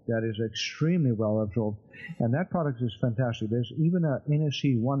form that is extremely well absorbed, and that product is fantastic. There's even a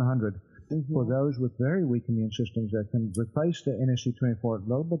NSC-100 for those with very weak immune systems that can replace the NSC-24 a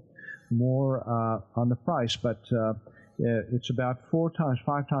little bit more on the price, but it's about 4 times,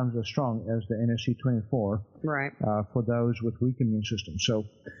 5 times as strong as the NSC-24 for those with weak immune systems. So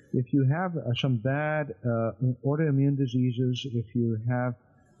if you have some bad autoimmune diseases, if you have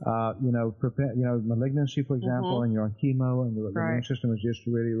malignancy, for example, and you're on chemo and the immune system is just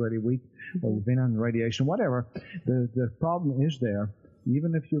really, really weak, or you've been on radiation, whatever, the problem is there.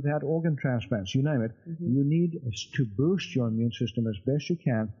 Even if you've had organ transplants, you name it, you need to boost your immune system as best you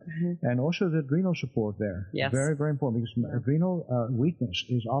can, and also the adrenal support there. Yes. Very, very important, because adrenal weakness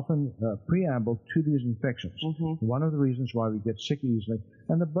is often preamble to these infections. One of the reasons why we get sick easily.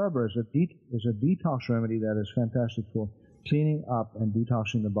 And the Berber is a detox remedy that is fantastic for cleaning up and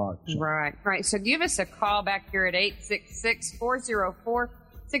detoxing the body. So. Right. So give us a call back here at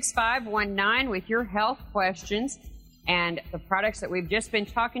 866-404-6519 with your health questions. And the products that we've just been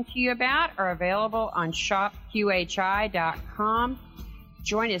talking to you about are available on shopqhi.com.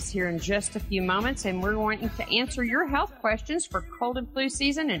 Join us here in just a few moments, and we're wanting to answer your health questions for cold and flu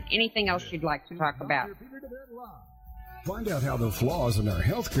season and anything else you'd like to talk about. Find out how the flaws in our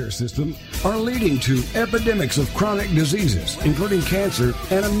healthcare system are leading to epidemics of chronic diseases, including cancer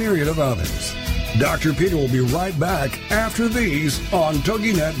and a myriad of others. Dr. Peter will be right back after these on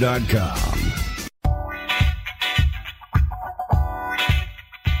TogiNet.com.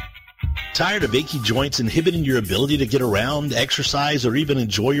 Tired of achy joints inhibiting your ability to get around, exercise, or even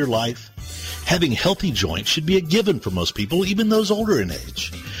enjoy your life? Having healthy joints should be a given for most people, even those older in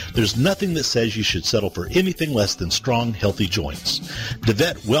age. There's nothing that says you should settle for anything less than strong, healthy joints.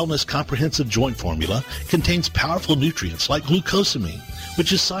 DeVette Wellness Comprehensive Joint Formula contains powerful nutrients like glucosamine,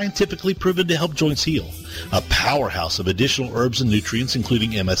 which is scientifically proven to help joints heal. A powerhouse of additional herbs and nutrients,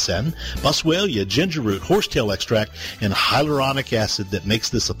 including MSM, boswellia, ginger root, horsetail extract, and hyaluronic acid that makes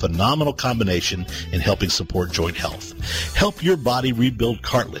this a phenomenal combination in helping support joint health. Help your body rebuild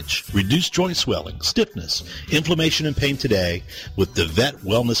cartilage, reduce joint swelling, stiffness, inflammation, and pain today with the DeVette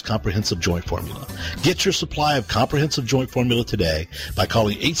Wellness Comprehensive Joint Formula. Get your supply of Comprehensive Joint Formula today by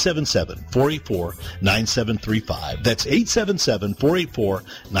calling 877-484-9735. That's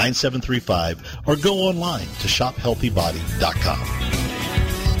 877-484-9735, or go online to shophealthybody.com.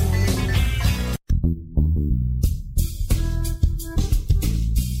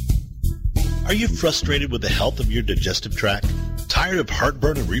 Are you frustrated with the health of your digestive tract? Tired of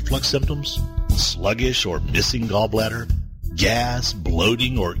heartburn and reflux symptoms? Sluggish or missing gallbladder? Gas,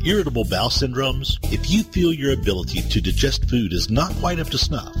 bloating, or irritable bowel syndromes? If you feel your ability to digest food is not quite up to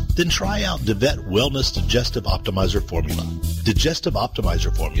snuff, then try out DeVette Wellness Digestive Optimizer Formula. Digestive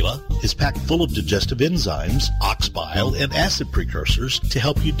Optimizer Formula is packed full of digestive enzymes, ox bile, and acid precursors to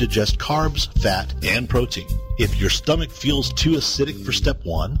help you digest carbs, fat, and protein. If your stomach feels too acidic for step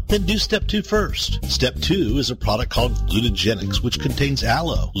 1, then do step 2 first. Step 2 is a product called Glutagenics, which contains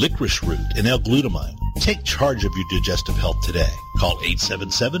aloe, licorice root, and L-glutamine. Take charge of your digestive health today. Call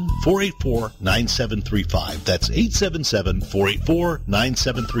 877-484-9735. That's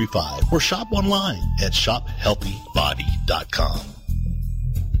 877-484-9735. Or shop online at shophealthybody.com.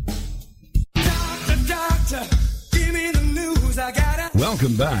 Doctor, give me the news. I gotta...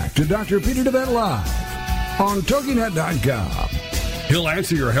 Welcome back to Dr. Peter DeVette Live on TogiNet.com. He'll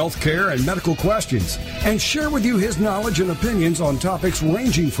answer your health care and medical questions and share with you his knowledge and opinions on topics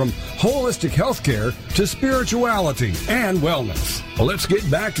ranging from holistic health care to spirituality and wellness. Let's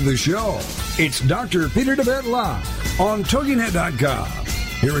get back to the show. It's Dr. Peter DeVette Live on TogiNet.com.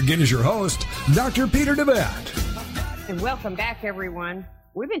 Here again is your host, Dr. Peter DeVette. And welcome back, everyone.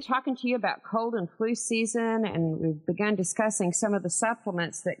 We've been talking to you about cold and flu season, and we've begun discussing some of the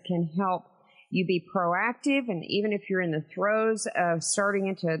supplements that can help you be proactive, and even if you're in the throes of starting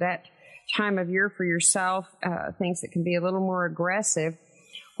into that time of year for yourself, things that can be a little more aggressive.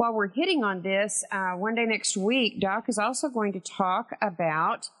 While we're hitting on this, one day next week, Doc is also going to talk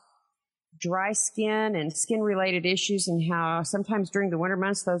about dry skin and skin-related issues and how sometimes during the winter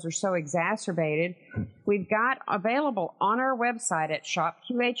months those are so exacerbated. We've got available on our website at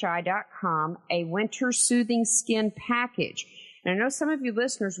shopqhi.com a winter soothing skin package. And I know some of you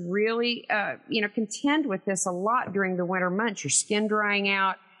listeners really, contend with this a lot during the winter months. Your skin drying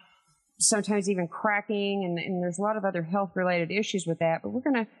out, sometimes even cracking, and there's a lot of other health-related issues with that. But we're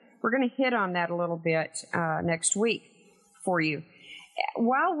gonna hit on that a little bit next week for you.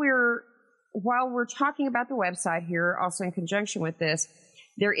 While we're talking about the website here, also in conjunction with this,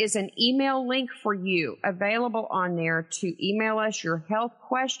 there is an email link for you available on there to email us your health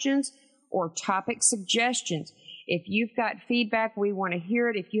questions or topic suggestions. If you've got feedback, we want to hear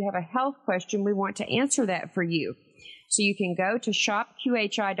it. If you have a health question, we want to answer that for you. So you can go to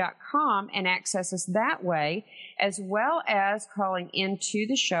shopqhi.com and access us that way, as well as calling into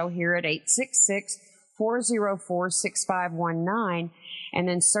the show here at 866-404-6519. And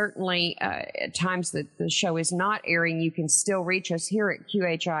then certainly at times that the show is not airing, you can still reach us here at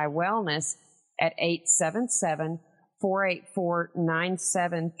QHI Wellness at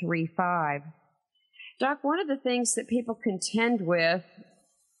 877-484-9735. Doc, one of the things that people contend with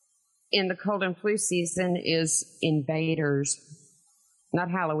in the cold and flu season is invaders,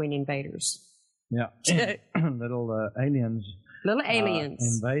 not Halloween invaders. Yeah, little aliens. Little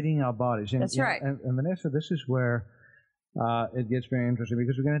aliens. Invading our bodies. That's right. And Vanessa, this is where it gets very interesting,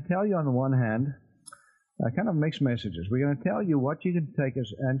 because we're going to tell you on the one hand, kind of mixed messages. We're going to tell you what you can take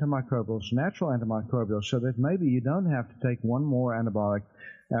as antimicrobials, natural antimicrobials, so that maybe you don't have to take one more antibiotic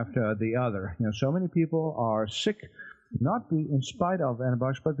after the other. You know, so many people are sick, not in spite of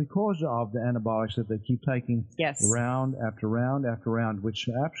antibiotics, but because of the antibiotics that they keep taking round after round after round, which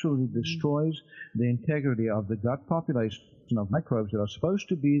absolutely destroys the integrity of the gut population of microbes that are supposed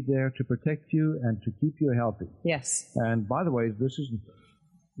to be there to protect you and to keep you healthy. Yes. And by the way, this is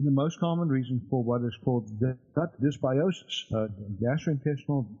the most common reason for what is called gut dysbiosis,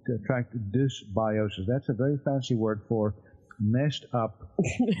 gastrointestinal tract dysbiosis. That's a very fancy word for messed up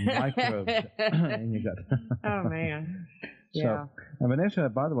microbes in your gut. Oh man! Yeah. So, and Vanessa,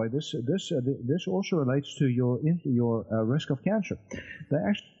 by the way, this also relates to your risk of cancer. They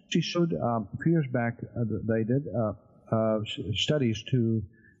actually showed a few years back they did studies to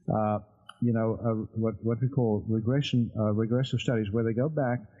what we call regressive studies, where they go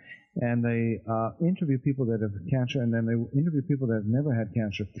back and they interview people that have cancer, and then they interview people that have never had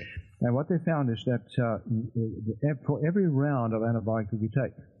cancer. And what they found is that for every round of antibiotics that you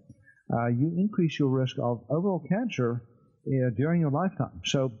take, you increase your risk of overall cancer during your lifetime.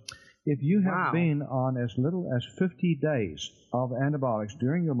 So if you have been on as little as 50 days of antibiotics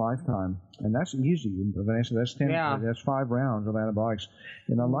during your lifetime, and that's easy, Vanessa, that's 5 rounds of antibiotics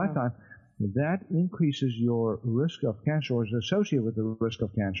in a lifetime, that increases your risk of cancer, or is associated with the risk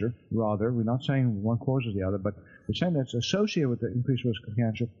of cancer, rather. We're not saying one causes the other, but we're saying that's associated with the increased risk of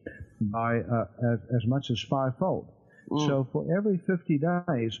cancer by as much as 5-fold. So for every 50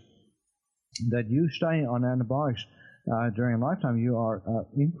 days that you stay on antibiotics during a lifetime, you are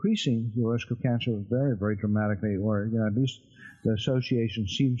increasing your risk of cancer very, very dramatically, or at least the association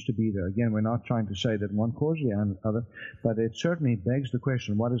seems to be there. Again, we're not trying to say that one causes the other, but it certainly begs the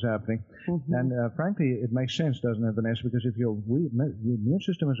question, what is happening? And frankly, it makes sense, doesn't it, Vanessa? Because if your immune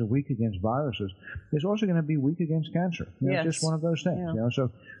system is weak against viruses, it's also going to be weak against cancer. It's just one of those things.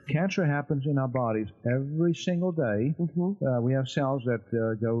 So cancer happens in our bodies every single day. We have cells that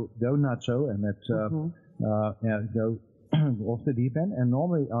go nutso and that go off the deep end, and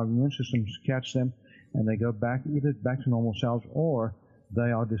normally our immune systems catch them and they go back either back to normal cells, or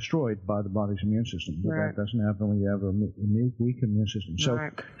they are destroyed by the body's immune system. But Right. that doesn't happen when you have a weak immune system. So,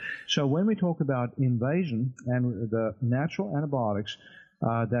 Right. so when we talk about invasion and the natural antibiotics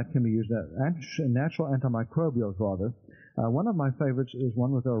that can be used, natural antimicrobials rather, one of my favorites is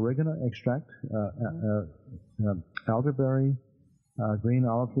one with oregano extract, elderberry, green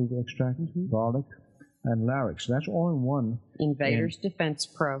olive leaf extract, garlic, and Larix. That's all in one. Invaders Defense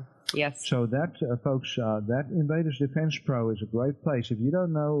Pro. Yes. So that, folks, that Invaders Defense Pro is a great place. If you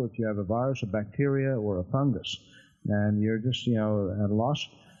don't know if you have a virus, a bacteria, or a fungus, and you're just, at a loss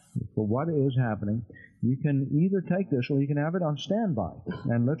for what is happening, you can either take this or you can have it on standby.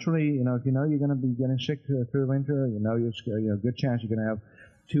 And literally, if you know you're going to be getting sick through the winter, it's a good chance you're going to have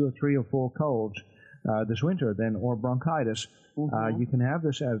 2 or 3 or 4 colds this winter, or bronchitis. You can have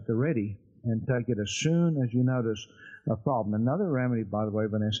this at the ready and take it as soon as you notice a problem. Another remedy, by the way,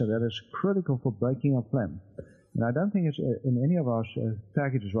 Vanessa, that is critical for breaking up phlegm, and I don't think it's in any of our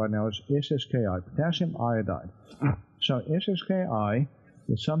packages right now, is SSKI, potassium iodide. So SSKI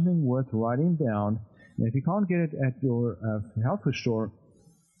is something worth writing down. And if you can't get it at your health food store,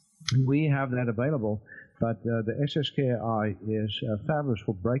 we have that available. But the SSKI is fabulous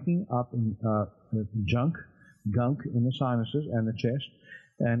for breaking up gunk in the sinuses and the chest,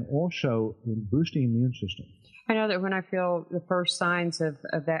 and also in boosting immune system. I know that when I feel the first signs of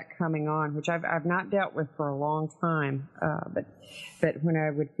that coming on, which I've not dealt with for a long time, but when I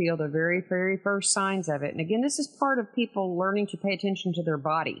would feel the very, very first signs of it, and again, this is part of people learning to pay attention to their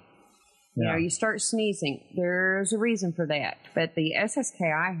body. You start sneezing. There's a reason for that. But the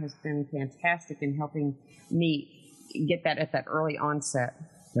SSKI has been fantastic in helping me get that at that early onset.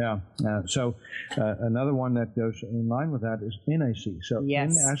 Yeah. So another one that goes in line with that is NAC. So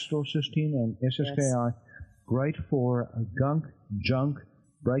N-acetylcysteine and SSKI, great for junk,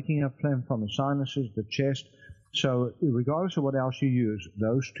 breaking up phlegm from the sinuses, the chest. So regardless of what else you use,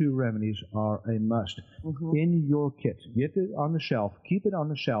 those 2 remedies are a must in your kit. Get it on the shelf. Keep it on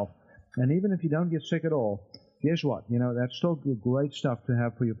the shelf. And even if you don't get sick at all, guess what? That's still great stuff to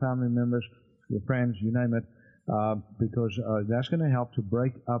have for your family members, your friends, you name it, because that's going to help to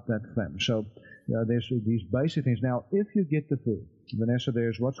break up that phlegm. So there's these basic things. Now, if you get the flu, Vanessa,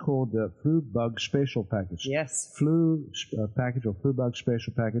 there's what's called the flu bug special package. Yes. Flu package or flu bug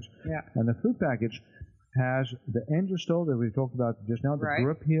special package. Yeah. And the flu package has the Engerstol that we talked about just now, the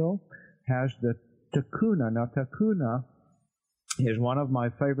Grip Heal, has the Takuna. Now, Takuna is one of my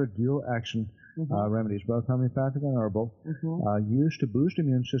favorite dual-action remedies, both homeopathic and herbal, used to boost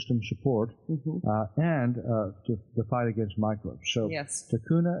immune system support and to fight against microbes. So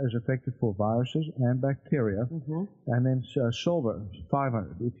Takuna is effective for viruses and bacteria, and then Silver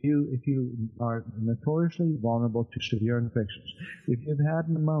 500. If you are notoriously vulnerable to severe infections, if you've had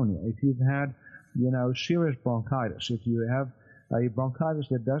pneumonia, if you've had serious bronchitis, if you have a bronchitis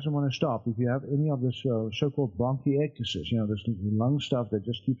that doesn't want to stop, if you have any of this so-called bronchiectasis, this lung stuff that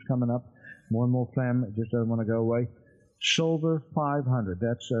just keeps coming up, more and more phlegm, it just doesn't want to go away, Silver 500.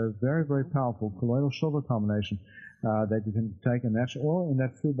 That's a very, very powerful colloidal silver combination that you can take, and that's all in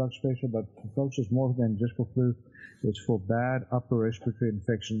that flu bug special, but folks, it's more than just for flu. It's for bad upper respiratory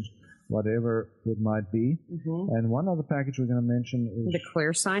infections, whatever it might be. And one other package we're going to mention is the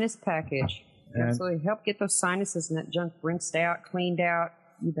Clear Sinus Package. Absolutely. Help get those sinuses and that junk rinsed out, cleaned out.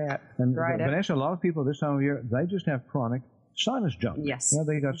 You bet. And dried up. Vanessa, a lot of people this time of year, they just have chronic sinus junk. Yes.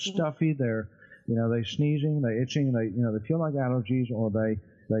 They got stuffy, they're sneezing, they're itching, they feel like allergies, or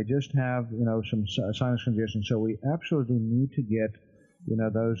they just have, some sinus congestion. So we absolutely need to get,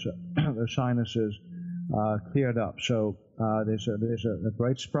 those sinuses cleared up. So there's a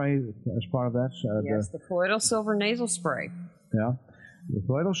great spray as part of that. The Colloidal Silver Nasal Spray. Yeah. The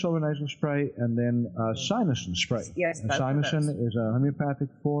colloidal silver nasal spray, and then Sinocin spray. Yes, Sinocin is a homeopathic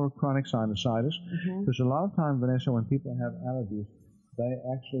for chronic sinusitis. Because a lot of time, Vanessa, when people have allergies, they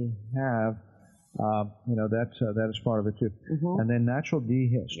actually have, that is part of it too. And then natural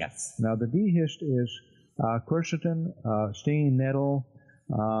D-Hist. Yes. Now the D-Hist is quercetin, stinging nettle,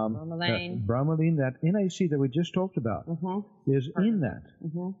 bromelain, that NAC that we just talked about is in that.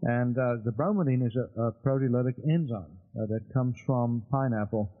 And the bromelain is a proteolytic enzyme that comes from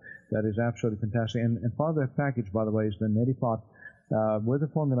pineapple that is absolutely fantastic. And part of that package, by the way, is the Medipot with a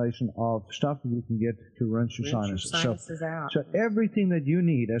formulation of stuff that you can get to rinse your sinuses. So everything that you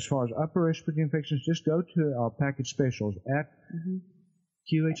need as far as upper respiratory infections, just go to our package specials at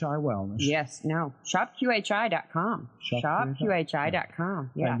QHI Wellness. Yes, no. ShopQHI.com.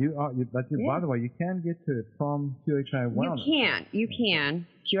 ShopQHI.com. Yeah. And by the way, you can get to it from QHI Wellness. You can.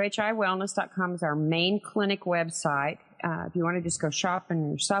 QHIWellness.com is our main clinic website. If you want to just go shopping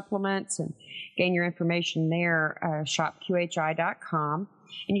your supplements and gain your information there, shopqhi.com.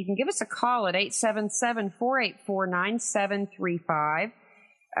 And you can give us a call at 877-484-9735.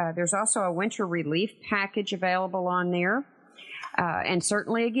 There's also a winter relief package available on there. And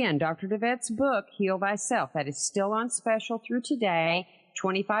certainly, again, Dr. DeVette's book, Heal Thyself, that is still on special through today.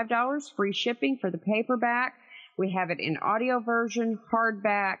 $25 free shipping for the paperback. We have it in audio version,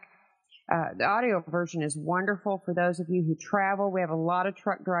 hardback. The audio version is wonderful for those of you who travel. We have a lot of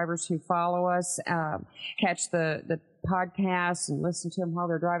truck drivers who follow us, catch the podcasts and listen to them while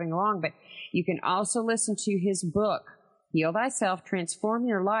they're driving along. But you can also listen to his book, Heal Thyself, Transform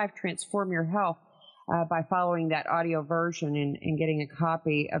Your Life, Transform Your Health, by following that audio version and getting a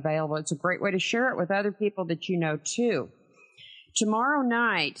copy available. It's a great way to share it with other people that you know, too. Tomorrow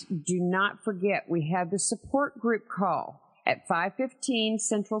night, do not forget, we have the support group call at 5:15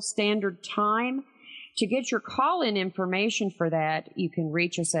 Central Standard Time. To get your call-in information for that, you can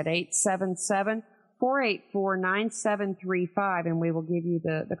reach us at 877-484-9735, and we will give you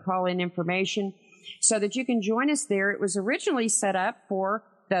the call-in information so that you can join us there. It was originally set up for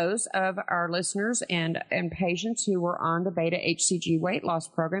those of our listeners and patients who were on the Beta HCG weight loss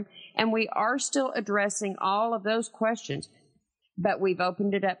program, and we are still addressing all of those questions. But we've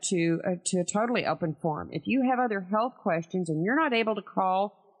opened it up to a totally open forum. If you have other health questions and you're not able to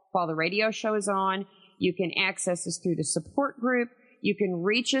call while the radio show is on, you can access us through the support group. You can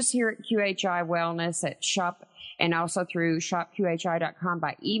reach us here at QHI Wellness at shop, and also through shopqhi.com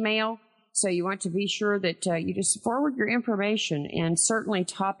by email. So you want to be sure that you just forward your information, and certainly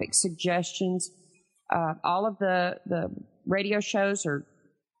topic suggestions. All of the radio shows are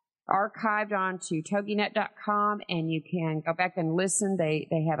archived onto toginet.com, and you can go back and listen. They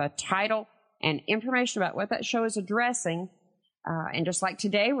have a title and information about what that show is addressing. And just like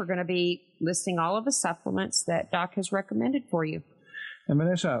today, we're going to be listing all of the supplements that Doc has recommended for you. And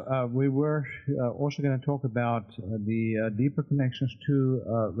Vanessa, we were also going to talk about the deeper connections to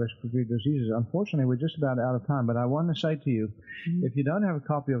respiratory diseases. Unfortunately, we're just about out of time, but I want to say to you, if you don't have a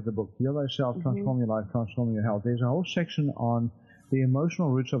copy of the book, Heal Thyself, Transform Your Life, Transform Your Health, there's a whole section on the emotional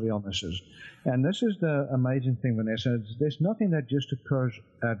roots of illnesses. And this is the amazing thing, Vanessa. There's nothing that just occurs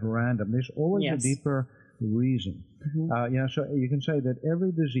at random. There's always a deeper reason. So you can say that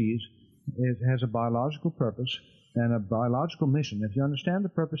every disease has a biological purpose and a biological mission. If you understand the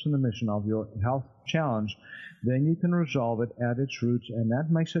purpose and the mission of your health challenge, then you can resolve it at its roots, and that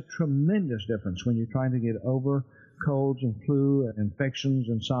makes a tremendous difference when you're trying to get over colds and flu and infections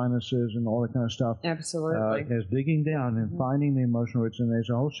and sinuses and all that kind of stuff. Absolutely. Is digging down and finding the emotional roots. And there's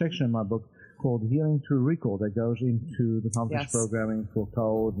a whole section in my book called Healing Through Recall that goes into the conference programming for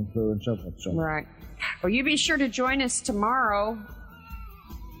cold and flu and so forth. So. Right. Well, you be sure to join us tomorrow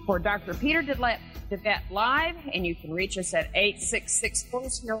for Dr. Peter DeVette Live, and you can reach us at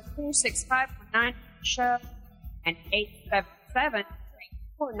 866-402-6519 show and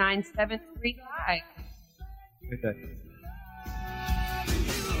 877-384-9735.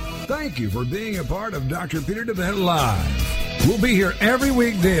 Thank you for being a part of Dr. Peter DeVette Live. We'll be here every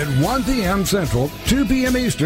weekday at 1 p.m. Central, 2 p.m. Eastern.